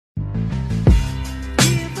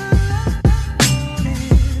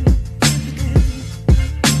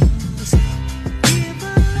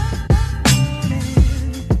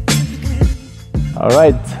All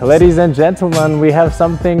right, ladies and gentlemen, we have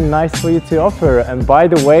something nice for you to offer. And by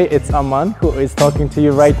the way, it's Aman who is talking to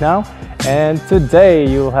you right now. And today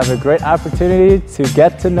you'll have a great opportunity to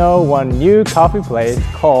get to know one new coffee place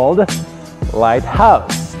called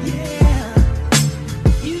Lighthouse.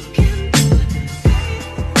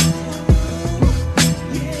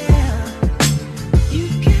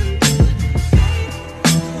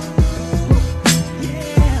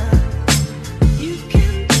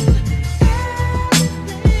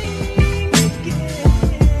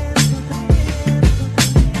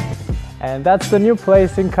 And that's the new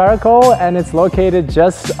place in Karakol, and it's located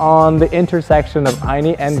just on the intersection of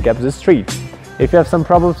Aynı and Gebze Street. If you have some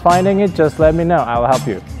problems finding it, just let me know, I'll help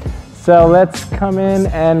you. So let's come in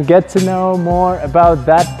and get to know more about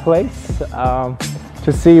that place,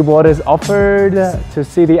 to see what is offered, to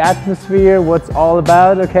see the atmosphere, what's all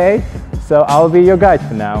about, okay? So I'll be your guide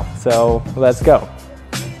for now, so let's go.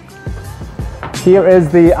 Here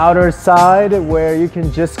is the outer side where you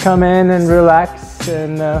can just come in and relax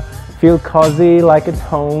and feel cozy like at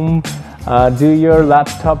home, do your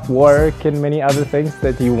laptop work and many other things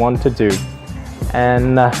that you want to do.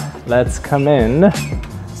 And let's come in.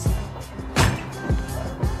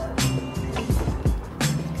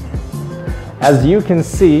 As you can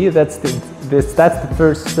see, that's the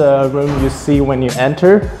first room you see when you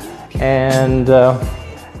enter. And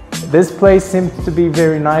this place seems to be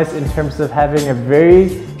very nice in terms of having a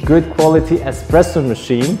very good quality espresso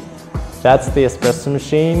machine. That's the espresso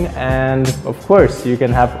machine, and of course you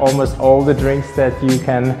can have almost all the drinks that you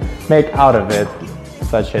can make out of it,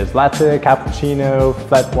 such as latte, cappuccino,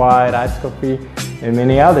 flat white, iced coffee, and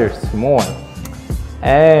many others more.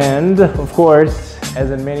 And of course,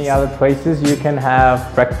 as in many other places, you can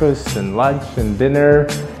have breakfast and lunch and dinner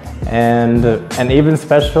and even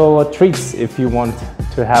special treats if you want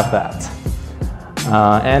to have that.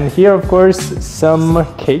 And here, of course, some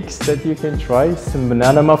cakes that you can try, some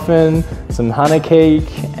banana muffin, some honey cake,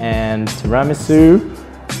 and tiramisu.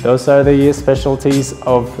 Those are the specialties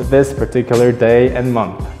of this particular day and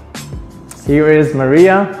month. Here is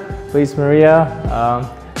Maria. Please, Maria.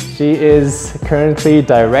 She is currently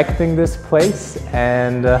directing this place,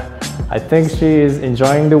 and I think she is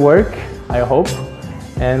enjoying the work, I hope.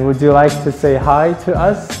 And would you like to say hi to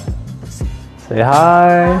us? Say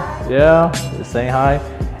hi. Yeah, just say hi.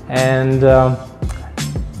 And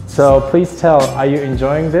so please tell, are you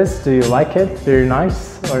enjoying this? Do you like it? Very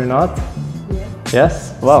nice or not? Yeah.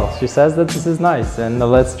 Yes? Well, she says that this is nice, and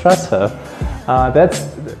let's trust her.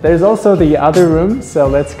 There's also the other room, so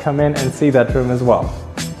let's come in and see that room as well.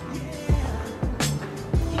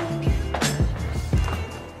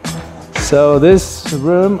 So this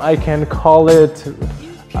room, I can call it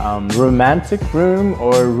romantic room,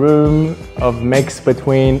 or room of mix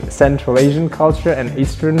between Central Asian culture and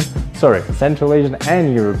Central Asian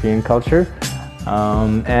and European culture.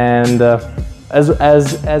 As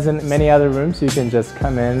in many other rooms, you can just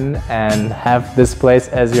come in and have this place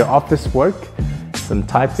as your office work, some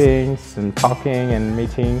typing, some talking and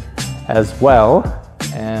meeting as well.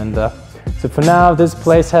 And so for now, this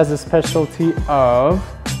place has a specialty of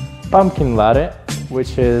pumpkin latte,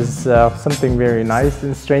 which is something very nice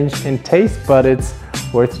and strange in taste, but it's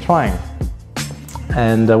worth trying.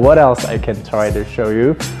 And what else I can try to show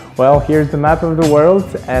you? Well, here's the map of the world,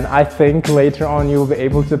 and I think later on you'll be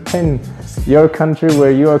able to pin your country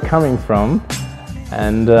where you are coming from.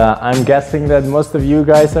 And I'm guessing that most of you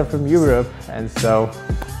guys are from Europe, and so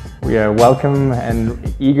we are welcome and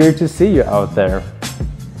eager to see you out there.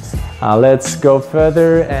 Let's go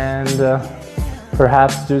further and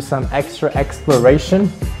perhaps do some extra exploration.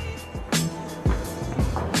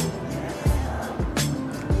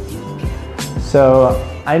 So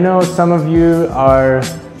I know some of you are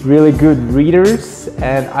really good readers,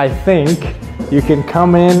 and I think you can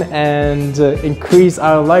come in and increase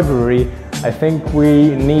our library. I think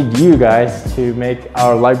we need you guys to make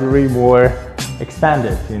our library more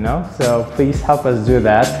expanded, you know? So please help us do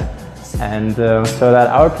that, and so that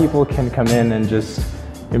our people can come in and just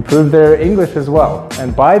improve their English as well.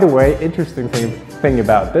 And by the way, interesting thing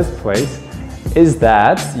about this place is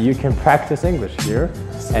that you can practice English here,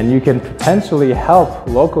 and you can potentially help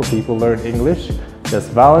local people learn English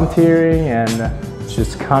just volunteering and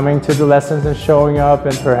just coming to the lessons and showing up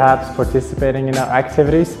and perhaps participating in our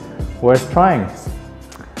activities. Worth trying.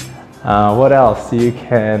 What else you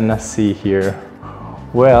can see here?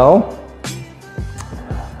 Well,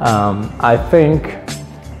 I think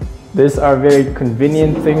these are very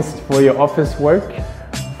convenient things for your office work,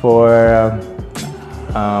 for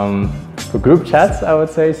group chats, I would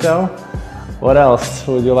say so. What else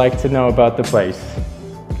would you like to know about the place?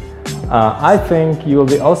 I think you will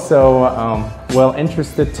be also well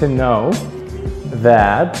interested to know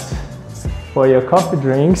that for your coffee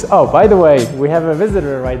drinks. Oh, by the way, we have a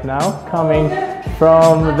visitor right now coming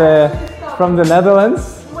from the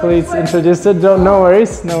Netherlands. Please introduce her. No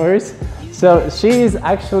worries, no worries. So she is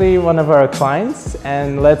actually one of our clients,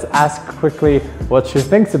 and let's ask quickly what she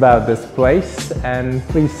thinks about this place, and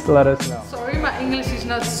please let us know. Sorry, my English is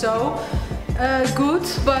not so good,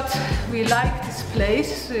 but we like this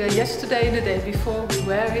place. Yesterday and the day before we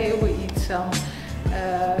were here, we eat some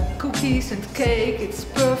cookies and cake. It's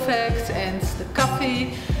perfect, and the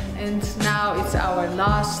coffee, and now it's our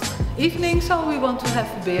last evening, so we want to have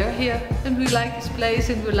a beer here, and we like this place,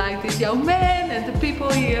 and we like this young man and the people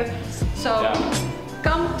here. So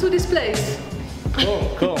come to this place.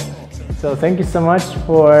 Cool, cool. So thank you so much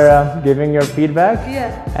for giving your feedback.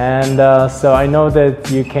 Yeah. And so I know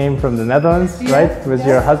that you came from the Netherlands, right? With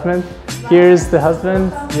your husband. Here's the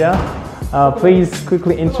husband. Yeah. Please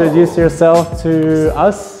quickly introduce yourself to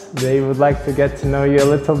us. They would like to get to know you a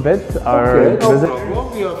little bit. Okay, no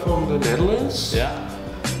problem. We are from the Netherlands. Yeah.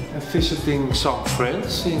 And visiting some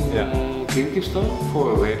friends in Kyrgyzstan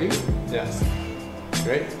for a wedding. Yeah.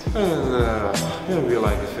 Great. And yeah, we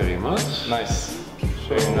like it very much. Nice.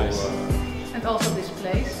 Very nice. And also this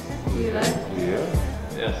place. Do you like? Yeah.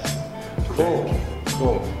 Yes. Cool.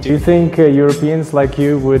 Cool. Do you think Europeans like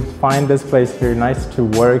you would find this place very nice to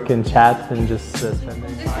work and chat and just spend their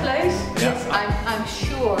time? This place? Yes, I'm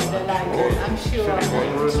sure they like it. I'm sure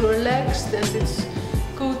it's relaxed and it's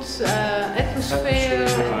good atmosphere.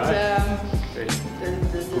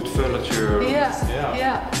 And, good furniture.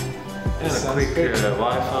 Yeah. And a quick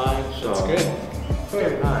Wi-Fi. So that's good.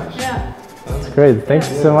 Very nice. Yeah. That's great. Thank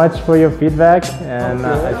you so much for your feedback, and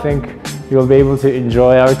I think you'll be able to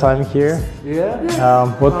enjoy our time here. Yeah.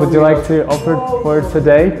 What would you like to offer for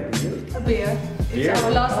today? A beer. It's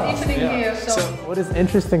our last evening here. So what is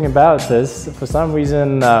interesting about this, for some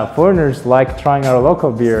reason foreigners like trying our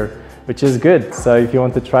local beer, which is good. So if you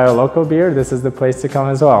want to try our local beer, this is the place to come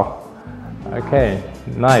as well. Okay,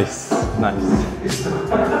 nice, nice.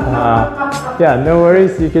 Yeah, no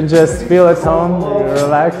worries. You can just feel at home,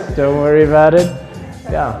 relax, don't worry about it.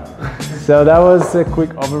 Yeah. So that was a quick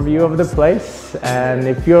overview of the place. And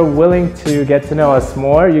if you're willing to get to know us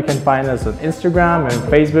more, you can find us on Instagram and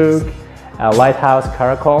Facebook, Lighthouse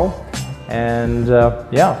Karakol. And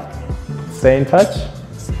yeah, stay in touch.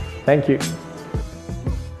 Thank you.